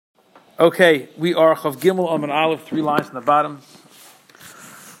Okay, we are Chav Gimel Amud Aleph, 3 lines on the bottom.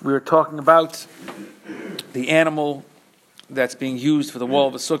 We are talking about the animal that's being used for the wall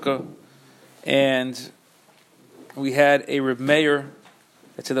of a sukkah, and we had a Reb Meir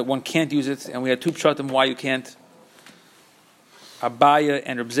that said that one can't use it, and we had two pshatim why you can't. Abaya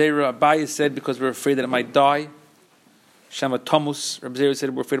and Reb Zera. Abaya said because we're afraid that it might die. Shema Tomus. Reb Zera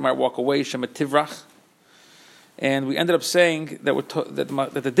said we're afraid it might walk away. Shema Tivrach. And we ended up saying that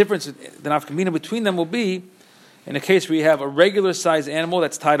that the difference, the nafkamina between them will be in a case where you have a regular sized animal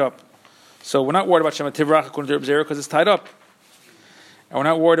that's tied up. So we're not worried about Shema Tivrach according to Reb Zera because it's tied up. And we're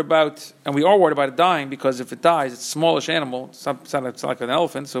not worried about, and we are worried about it dying because if it dies, it's a smallish animal. It's not like an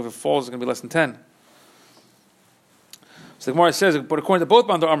elephant, so if it falls, it's going to be less than 10. So the Gemara says, but according to both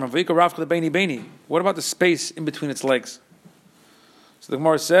Bandar Amram, what about the space in between its legs? So the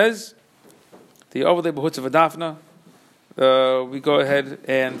Gemara says, the overlay behutz of adafna, we go ahead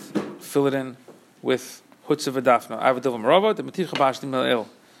and fill it in with hutz of adafna. I have a divam rava, the maticha bashtim el.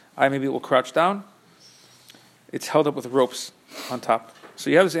 Maybe it will crouch down. It's held up with ropes on top. So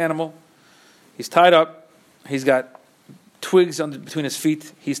you have this animal. He's tied up. He's got twigs between his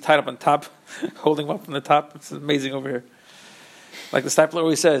feet. He's tied up on top, holding him up from the top. It's amazing over here. Like the Stipler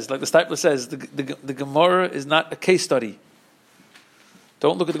always says. The Gemara is not a case study.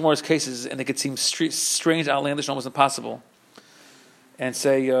 Don't look at the Gemara's cases and it could seem strange, outlandish, almost impossible, and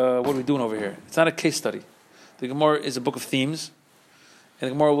say, what are we doing over here? It's not a case study. The Gemara is a book of themes, and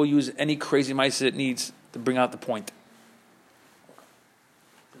the Gemara will use any crazy mice it needs to bring out the point.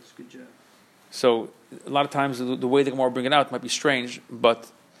 That's a good job. So a lot of times the way the Gemara will bring it out might be strange,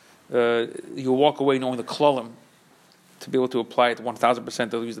 but you'll walk away knowing the klolim to be able to apply it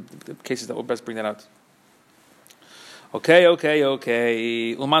 1,000%. They'll use the cases that will best bring that out. Okay. Now,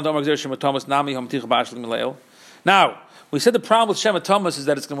 we said the problem with Shema Thomas is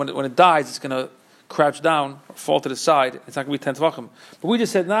that it's when it dies, it's going to crouch down, or fall to the side. It's not going to be 10 tvachim. But we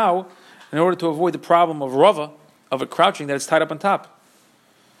just said now, in order to avoid the problem of rava, of it crouching, that it's tied up on top.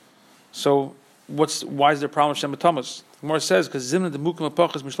 So, why is there a problem with Shema Thomas? The Gemara says, because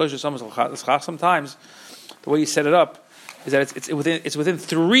sometimes the way you set it up is that it's within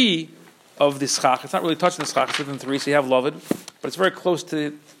 3 of the schach. It's not really touching the schach, it's within 3, so you have loved, but it's very close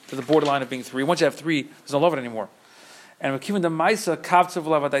to the borderline of being 3. Once you have 3, there's no loved anymore. And when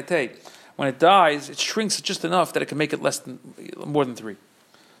it dies, it shrinks just enough that it can make it more than 3.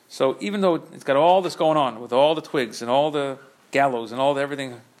 So even though it's got all this going on with all the twigs and all the gallows and all the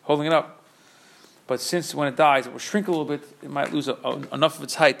everything holding it up, but since when it dies, it will shrink a little bit, it might lose enough of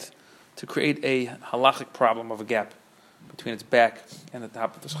its height to create a halachic problem of a gap between its back and the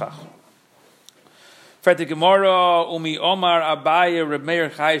top of the schach. Fret Gemara, Umi Omar Abaye Reb Meir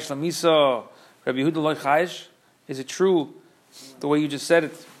Chayish Lamisa Reb Yehuda Loy Chayish. Is it true the way you just said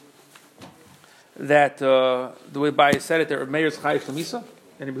it? That the way Abaye said it, that Reb Meir is Chayish Lamisa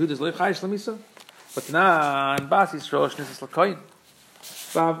and Reb Yehuda is Loy Chayish Lamisa. But now in Bas Yisrael Shnitzis Lakoyin.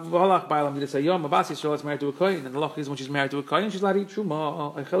 V'halach Ba'alam Yidus Hayom. Bas Yisrael is married to a koyin, and the loch is when she's married to a koyin, she's allowed to eat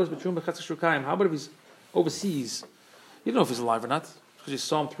truma. Eichelis b'truma b'chatzah shukayim. How about if he's overseas? You don't know if he's alive or not because you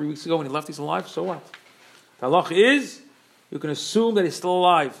saw him 3 weeks ago when he left. He's alive. So what? The halach is, you can assume that he's still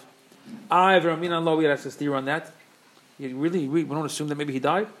alive. We have to steer on that. We don't assume that maybe he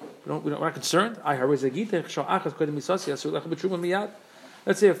died. We're not concerned. Let's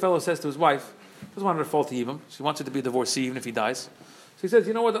say a fellow says to his wife, doesn't want her to fall to him. She wants it to be a divorcee even if he dies. So he says,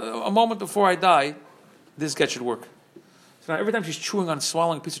 you know what, a moment before I die, this get should work. So now every time she's chewing on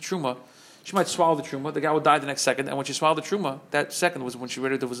swallowing a piece of truma, she might swallow the truma, the guy would die the next second, and when she swallowed the truma, that second was when she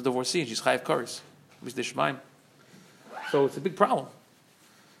read it was a divorcee and she's chayav kares. So it's a big problem,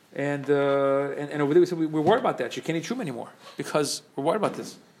 and over there we said we're worried about that. She can't eat truma anymore because we're worried about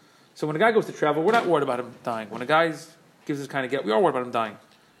this. So when a guy goes to travel, we're not worried about him dying. When a guy gives this kind of get, we are worried about him dying.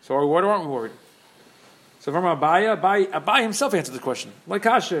 So are we worried or aren't we worried? So from Abaye himself answered the question. Like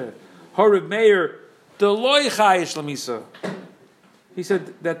Kasha, Horeb Meir, the loy chayish lamisa. He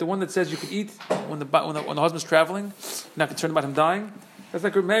said that the one that says you can eat when the husband's traveling, you're not concerned about him dying. That's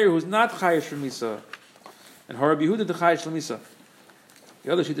like Reb Meir, who's not chayish lamisa, and Horeb Yehuda the chayish lamisa.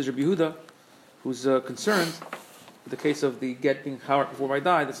 The other sheet is Reb Yehuda, who's concerned with the case of the get being chayav before I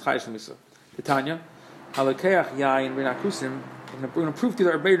die. That's chayish lamisa. Titania, halakeach yayin renakusim. We're going to prove to you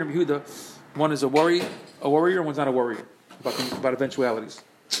that Reb Meir and Reb Yehuda, one is a warrior, and one's not a warrior about eventualities.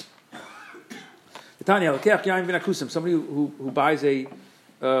 Titania, halakeach yayin renakusim. Somebody who buys a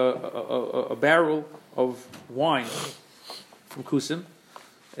barrel of wine from Kusim.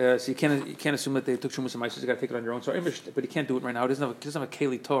 So you can't assume that they took Shumas and Maisus. You got to take it on your own. So but he can't do it right now. He doesn't have a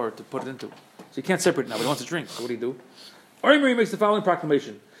Keli Torah to put it into. So you can't separate it now. But he wants to drink. So what do you do? Or he makes the following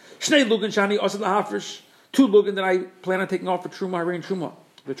proclamation: Shnei lugin shani asad lahafresh. 2 lugin that I plan on taking off for truma, harain truma.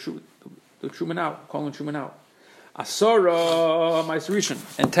 The truma now, calling truma now. Asara ma'aserishin,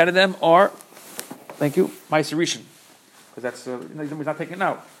 and 10 of them are, thank you, ma'aserishin, because that's he's not taking it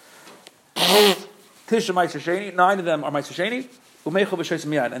now. Tisha ma'aser 9 of them are ma'aser sheni. Umeichel b'shoyis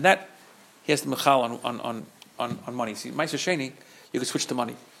miyad, and that he has to mechal on money. See, ma'aser sheni, you could switch to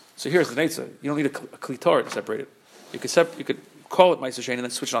money. So here's the netzah. You don't need a klitor to separate it. You could call it ma'aser sheni and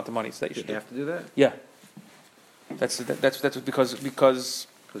then switch it on to money. So that you should have to do that. Yeah, that's because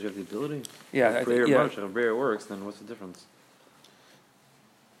you have the ability. Yeah, If prayer works, then what's the difference?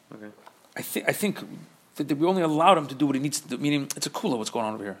 Okay. I think that we only allowed him to do what he needs to do. Meaning, it's a kula. What's going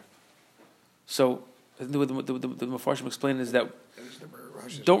on over here? So the Mefarshim explained is that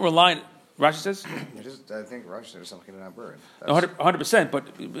don't rely on. Rashi says. I think Rashi says something not burn. 100%.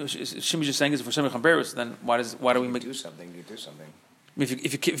 But Shimi's just saying is for Shemich Hamberis, then why do we make do something? You do something. I mean,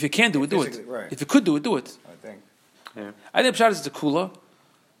 if you can do it, do it. Right. If you could do it, do it. I think. Yeah. I think Pshat is it's a kula.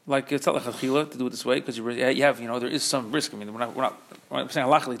 Like it's not like a chila to do it this way because you have there is some risk. I mean we're not saying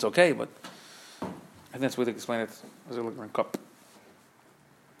halachically it's okay, but I think that's the way they explain it as a looking cup.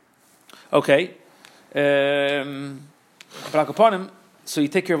 Okay, but upon him, so you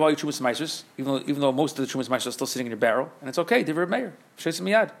take care of all your trumas meisers, even though most of the trumas meisers are still sitting in your barrel, and it's okay. Divrei Meir, sheisim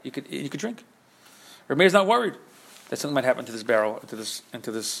miyad, you could drink. Or Meir's not worried that something might happen to this barrel, into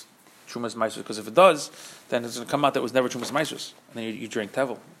this trumas meisers, because if it does, then it's going to come out that it was never trumas meisers, and then you drink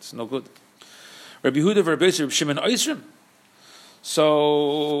tevel. It's no good. Rabbi Yehuda, Rabbi Yosef, Rabbi Shimon, Oisrim.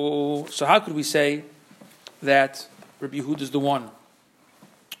 So how could we say that Rabbi Yehuda is the one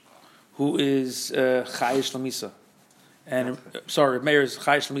who is chayish lamisa, and Rabbi Meir is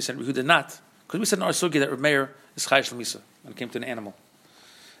chayish lamisa, and Rabbi Yehuda not? Because we said in our sugi that Rabbi Meir is chayish lamisa when it came to an animal,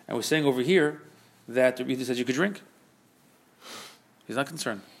 and we're saying over here that Rabbi Yehuda says you could drink. He's not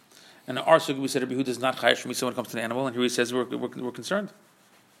concerned. And in our sugi we said Rabbi Yehuda is not chayish lamisa when it comes to an animal, and here he says we're concerned.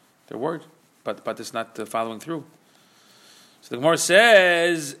 They're worried about this not following through. So the Gemara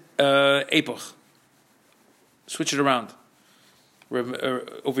says epoch. Switch it around.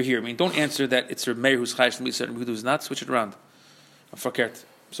 Over here. I mean, don't answer that it's Reb Meir who's chayish l'misa and Reb Yehuda who's not. Switch it around. Fakert.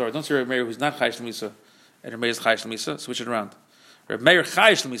 Sorry, don't say Reb Meir who's not chayish l'misa and Reb Meir is chayish l'misa. Switch it around. Reb Meir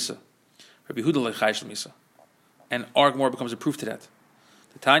chayish l'misa. Reb Yehuda le chayish l'misa. And our Gemara becomes a proof to that.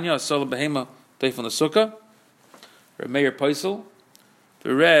 The Tanya Asala Behema Teif on the Sukkah. Reb Meir Paisel.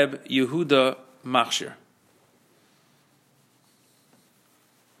 The Reb Yehuda Machshir.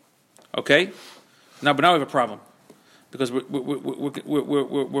 Okay. But now we have a problem. Because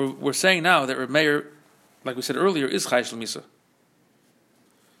we're saying now that Reb Meir, like we said earlier, is chayish l'misa,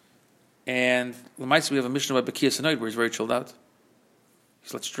 and l'maisa we have a mission about Bekias Hanoid where he's very chilled out. He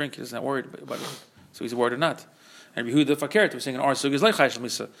lets drink; he's not worried about it, so he's worried or not. And Yehuda Fakert, we're saying in our sugya is like chayish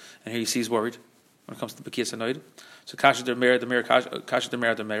l'misa, and here you see he's worried when it comes to Bekias Hanoid. So kasha der Meir, kasha der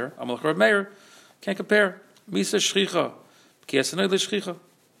Meir, Amalek Reb Meir can't compare misa shchicha, Bekias Hanoid l'shchicha,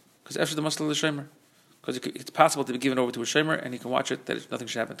 because after the muscle l'shemer. Because it's possible to be given over to a shemer and he can watch it, that nothing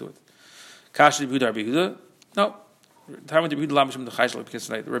should happen to it. Kash Rabbi Yehuda. No. Rabbi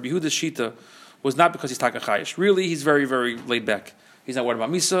Yehuda's shita was not because he's talking chayish. Really, he's very, very laid back. He's not worried about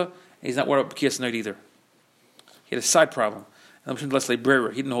misa, and he's not worried about B'kiyas Noid either. He had a side problem. And he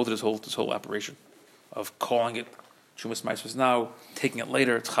didn't hold it this whole operation of calling it Chumas Ma'is. Now taking it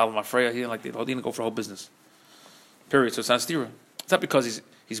later, it's Chal Mafreya. He didn't go for a whole business. Period. So it's not stira. It's not because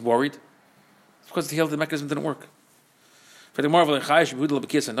he's worried. Because the mechanism didn't work. For the marvel of Chayish Yehuda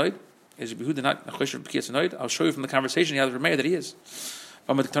B'kiyas Hanoid, is Yehuda not Chayish B'kiyas Hanoid? I'll show you from the conversation he had with Reb Meir that he is.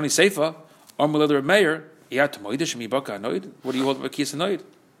 But with Tani Seifa, or Mulad Reb Meir, what do you hold B'kiyas Hanoid?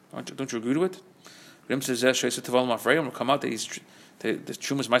 Don't you agree to it? Rim says Sheiset Tevel Mafrei. Will come out that the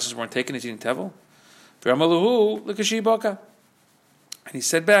Chumas Maises weren't taken. He's eating Tevel. And he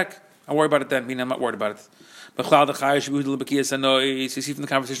said back, "I'll worry about it then." Meaning, I'm not worried about it. But you see from the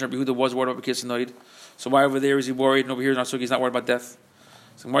conversation, Rabbi Yehuda was worried about B'kiyas Hanoid. So why over there is he worried, and over here in our sugi he's not worried about death?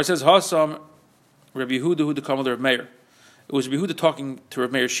 So Gemara says, "Hasam Rabbi Yehuda who the kamal Reb Meir." It was Rabbi Yehuda talking to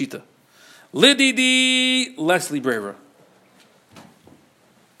Reb Meir Shita. Lididi Leslie Brera.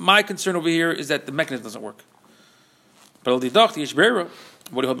 My concern over here is that the mechanism doesn't work. But Al Didach Yesh Brera.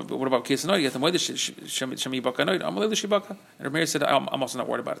 What about B'kiyas Hanoid? You have to moed Shemi Baka Hanoid. I'm Malei Shibaka. And Reb Meir said, "I'm also not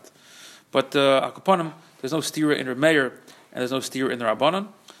worried about it." But Akaponim, there's no stira in Reb Meir, and there's no stira in the Rabbanon,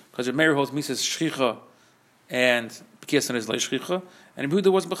 because Reb Meir holds Mises Shchicha and B'kiyas Hanoid is like Shchicha, and Reb Yehuda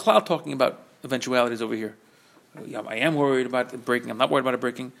wasn't B'chlal talking about eventualities over here. I am worried about it breaking, I'm not worried about it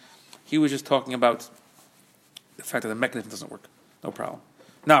breaking. He was just talking about the fact that the mechanism doesn't work. No problem.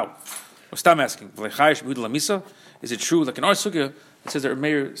 Now, I'm asking, is it true, like in our sugya, It says that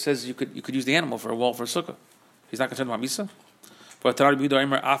Meir says you could use the animal for a wall for a sukkah. He's not concerned about misa. But when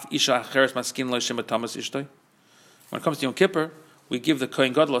it comes to Yom Kippur, we give the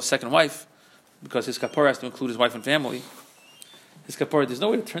Kohen Gadol a second wife because his kapara has to include his wife and family. His kapara, there's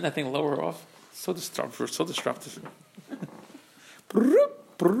no way to turn that thing lower or off. It's so disruptive. So disruptive.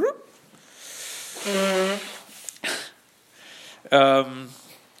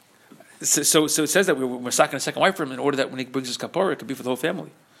 So it says that we're sacking a second wife for him in order that when he brings his kapara, it could be for the whole family.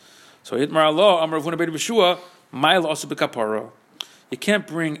 So Hitmar Allah, Amar Ravuna Beit B'Shua, Ma'il also b'kapara. You can't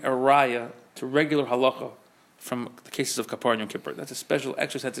bring a raya to regular halacha from the cases of kapara and Yom Kippur. That's a special,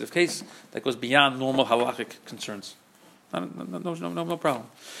 extra sensitive case that goes beyond normal halachic concerns. No problem.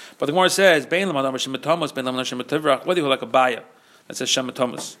 But the Gemara says, Bein l'madam shematamas, bein l'madam shematavrach. Whether you hold like a baya that says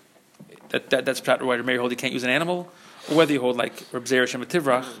shematamas, that's prat why Mary hold you can't use an animal, or whether you hold like Reb Zera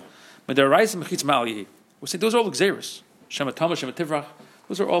shemativrach. We're saying those are all exeris. Shematamas, shemativrach.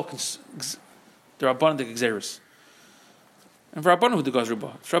 Those are all they're abundant exeris. And for Rabbanu who the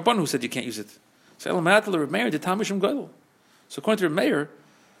Gazruba, for Rabbanu who said you can't use it. So according to Reb Meir,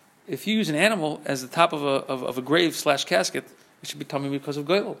 if you use an animal as the top of a grave / casket, it should be tummy because of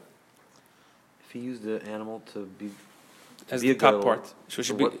goyel. If you use the animal to be as the top part, so it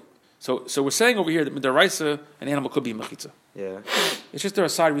should be. So we're saying over here that midaraisa an animal could be mechitza. Yeah. It's just there are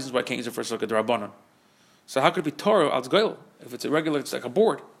side reasons why I can't use it for a sukkah derabanan. So how could it be Torah al goyel? If it's a regular, it's like a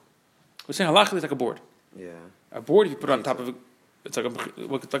board. We're saying halachically it's like a board. Yeah. A board, if you put it on top of it, it's like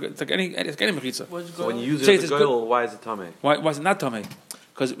any mechitza. So when you use it as a goyel, why is it tamei? Why is it not tamei?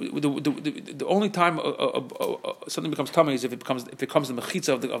 Because the only time something becomes tamei is if it becomes the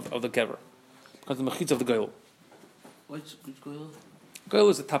mechitza of the kever, becomes the mechitza of the goyel. Which goyel? Goyel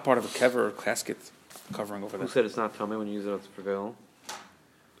is the top part of a kever or casket covering over there. Who said it's not tamei when you use it for goyel?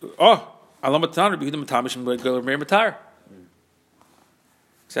 Oh, alamatan b'hudim matamish goyel meir matar.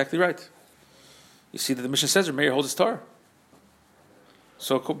 Exactly right. You see that the Mishnah says Meir holds his Torah.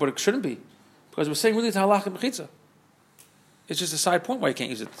 So, but it shouldn't be, because we're saying really it's halach and mechitza. It's just a side point why you can't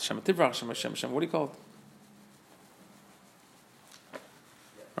use it. Shem Tivrach, Shem. What do you call it?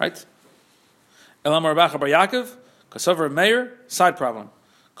 Right? Elam Rabacha Bar Yaakov, Kasavar Meir. Side problem.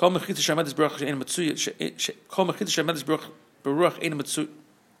 Kol mechitza shemed baruch ein matzuy. Kol mechitza shemed baruch ein matzuy.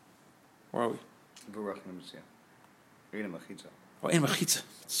 Where are we? Baruch Nemtzia. Reina Machitza. Oh, ein mechitza.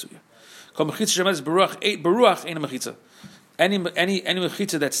 Kol mechitza shemed baruch ein mechitza. Any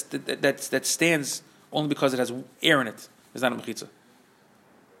mechitza that stands only because it has air in it is not a mechitza.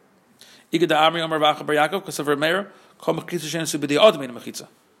 Igad Amri Amar Vacha Bar Yaakov Kasavar Meir Kol mechitza she'en su b'di adam ein mechitza.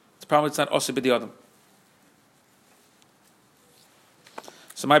 The problem is it's not also b'di adam.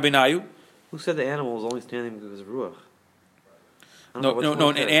 So my benayu. Who said the animal is only standing because of ruach? No.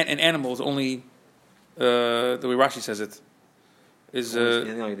 An animal is only the way Rashi says it is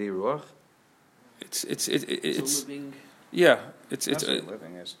standing on the ruach. It's living. Yeah, it's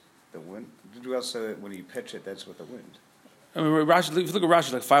living is the wind. Did you also when you pitch it, that's with the wind. I mean, Rashi, if you look at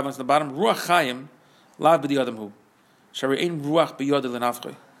Rashi, like 5 lines in the bottom, ruach chayim lav b'di adam hu, shari ein ruach b'yod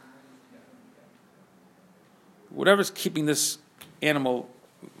lenafchei. Whatever's keeping this animal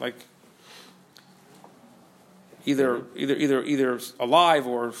like either alive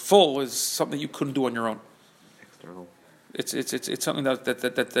or full is something you couldn't do on your own. External. It's something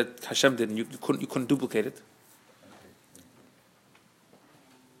that Hashem did, and you couldn't duplicate it.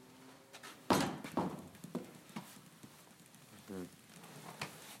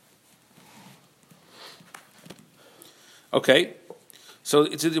 Okay, so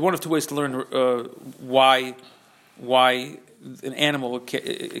it's one of two ways to learn why an animal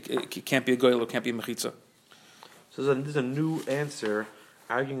it can't be a goyel or can't be a mechitza. So there's a new answer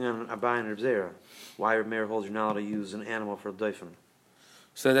arguing on Abai and Reb Zera. Why Reb Meir holds you're not allowed to use an animal for a doifen.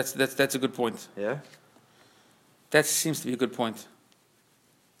 So that's a good point. Yeah? That seems to be a good point.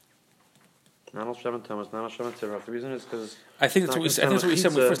 Not all Shem and Thomas, not all Shem and Tzirach. The reason is because I think that's what we said. When we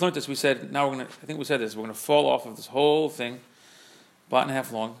first learned this, we said now we're gonna. I think we said this. We're gonna fall off of this whole thing, blot and a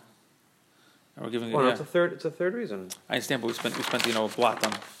half long, and we're giving. Well, it's a third reason. I understand, but we spent a blot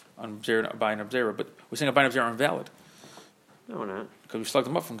on Abai and Abzera, but we're saying Abai and Abzera are invalid. No, we're not. Because we slugged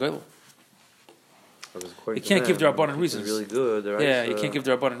them up from Goyel. You can't give their abundant reasons. Really good. You can't give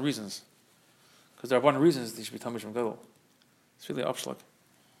their abundant reasons. Because their abundant reasons, they should be Talmud from Goyel. It's really an upschlag.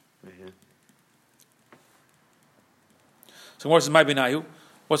 Mm-hmm. So what is my benayu?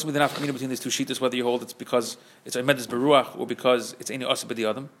 What's the nafkamina between these two sheetas? Whether you hold it's because it's a medis beruach or because it's any asa b'di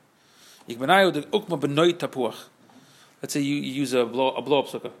adam. Yikbenayu the ukma benoy tapuach. Let's say you use a blow up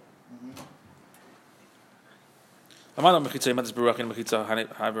sukkah. It's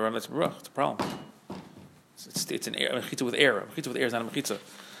a problem. It's an air, a mechitza with air. A mechitza with air is not a mechitza.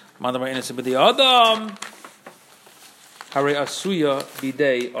 Mandamar innocent b'dei Adam. Hare asuya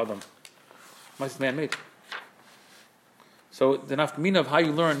b'dei Adam. Why is man-made? So the nafkamina of how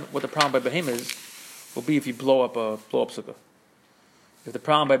you learn what the problem by behema is will be if you blow up sukkah. If the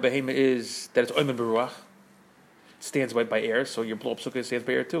problem by behema is that it's oimen beruach, it stands by air, so your blow up sukkah stands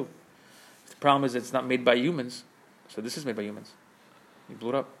by air too. If the problem is it's not made by humans, so this is made by humans. You blew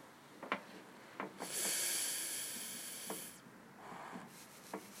it up. I'm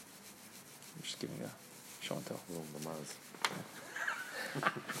just giving you a show and tell.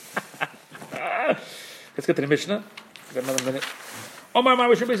 Let's get to the Mishnah. We've got another minute. Omar ma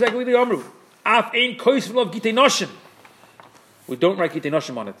v'shem b'zeh glili omru. Af ein kois v'lov gitei noshim. We don't write gitei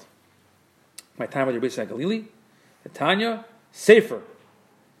noshim on it. My time with your b'zeh Galili. The Tanya, Sefer.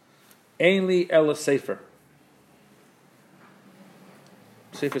 Ainli ella Sefer.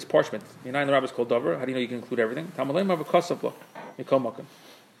 Sefer is parchment. You're not in the rabbis called dover. How do you know you can include everything? Tamalei ma v'kosav lo. Mikol makom.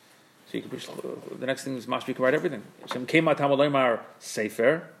 So you can, the next thing is mashbi, you can write everything. Shem kema tamalei ma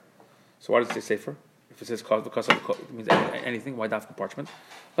Sefer. So why does it say Sefer? If it says because of it means anything, why dafka parchment?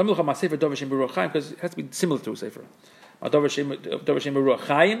 Let me look at my Sefer Dover Shem Beruach Chaim because it has to be similar to a Sefer. Dover Shem Beruach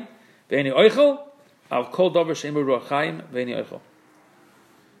Chaim ve'eni oichel. I'll call Dover Shem Beruach Chaim ve'eni oichel.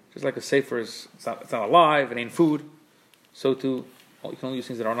 Just like a Sefer is, it's not alive, it ain't food. So too, you can only use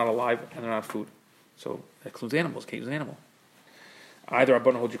things that are not alive and they're not food. So that includes animals. Can't use an animal. Either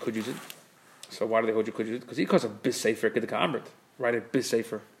Rabbanan hold you could use it. So why do they hold you could use it? Because he calls a bis Sefer kedika amrit. Write a bis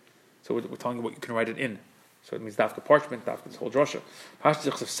Sefer. So we're telling you what you can write it in. So it means dafka parchment, dafka this whole drasha.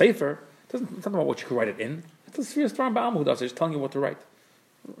 Hashtichs of Sefer, it's not about what you can write it in. It's the Sfirah Stram Ba'am who does it. It's telling you what to write.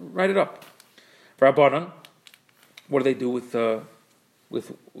 Write it up. For Rabbanan, what do they do with this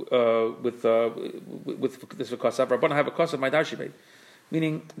v'kasav? Rabbanan have a kasav my darshibei.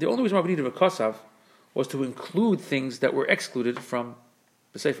 Meaning, the only reason why we needed a kasav was to include things that were excluded from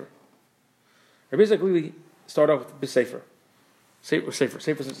the Sefer. Rabbi Zaglili start off with the Sefer.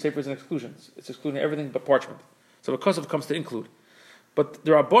 Sefer is an exclusion. It's excluding everything but parchment. So v'kasav comes to include. But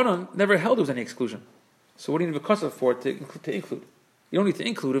the Rabbanan never held there was any exclusion. So what do you need v'kasav for to include? You don't need to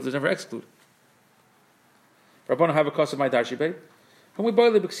include if there's never exclude. Rabbanan have a kasav my darshibei. When we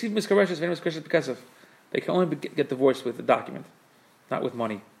boil the b'ksiv miskareshes v'enim miskareshes they can only get divorced with a document, not with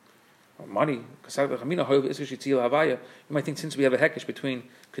money. Money, you might think since we have a hekesh between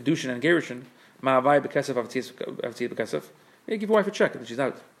kedushin and gerushin, ma'avaya b'kesef avtziyah b'kesef. Yeah, give your wife a check and she's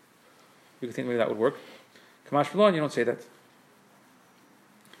out. You can think maybe that would work. Kamash Malon, you don't say that.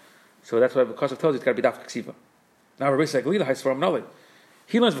 So that's why V'kasav tells you it's got to be daf ksiva. Now Rabbi Saglila has svaram nali.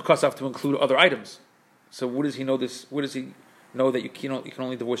 He learns V'kasav to include other items. So what does he know this? What does he know that you can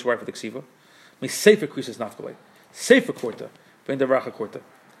only divorce your wife with the ksiva? I mean, sefer krisis nafkalei. Sefer korta. Vein davracha korta.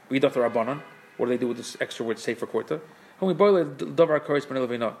 V'idach Rabbanan. What do they do with this extra word sefer korta? When we boil it, davar karis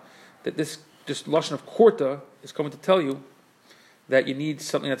b'nei that this lashon of korta is coming to tell you that you need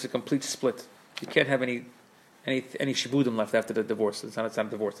something that's a complete split. You can't have any shibudim left after the divorce. It's not a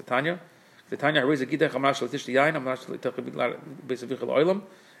divorce. The Tanya hareza gidach amash l'tish yain amash l'tach oilam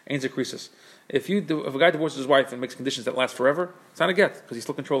ain't zakrisis. If a guy divorces his wife and makes conditions that last forever, it's not a get because he's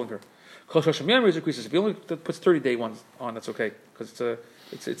still controlling her. If he only puts 30-day ones on, that's okay because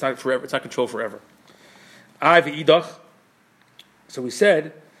it's not forever. It's not controlled forever. So we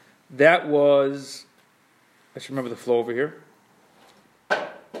said that was. I should remember the flow over here.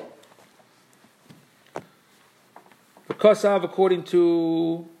 Kasav, according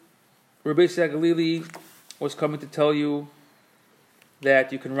to Rabbi Galili, was coming to tell you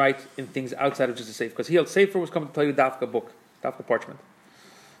that you can write in things outside of just a sefer. Because he held sefer was coming to tell you dafka book, dafka parchment.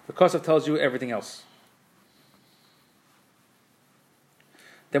 The Kasav tells you everything else.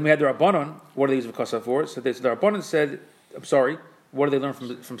 Then we had the Rabbanon. What do they use the Kasav for? So the Rabbanon said, I'm sorry, what do they learn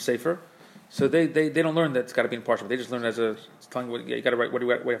from sefer? So they don't learn that it's got to be in parchment. They just learn it's telling you what you got to write. What do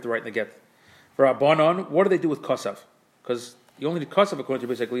you have to write in the get? For Rabbanon, what do they do with Kasav? Because you only need kasav according to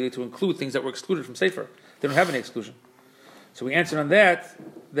basically to include things that were excluded from sefer. They don't have any exclusion. So we answered on that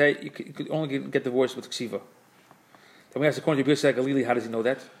you could only get divorced with ksiva. Then we asked according to Rabbi Galili, how does he know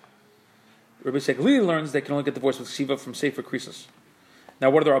that? Rabbi Galili learns they can only get divorced with ksiva from sefer krisus. Now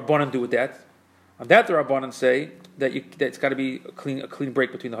what do the Rabbanan do with that? On that the Rabbanan say that it's got to be a clean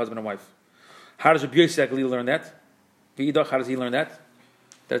break between the husband and wife. How does Rabbi Galili learn that? V'idach, how does he learn that?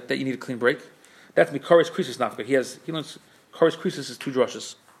 That you need a clean break. That's Mikaris Krisis Nafka. He learns Karis Krisis is two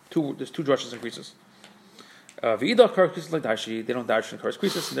drushes. There's two drushes in Krisis. V'idach Karis Krisis like Dashi. They don't dash in Karis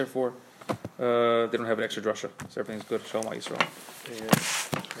Krisis, and therefore they don't have an extra drusha. So everything's good. Shalom Yisrael.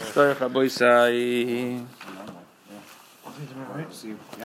 See you.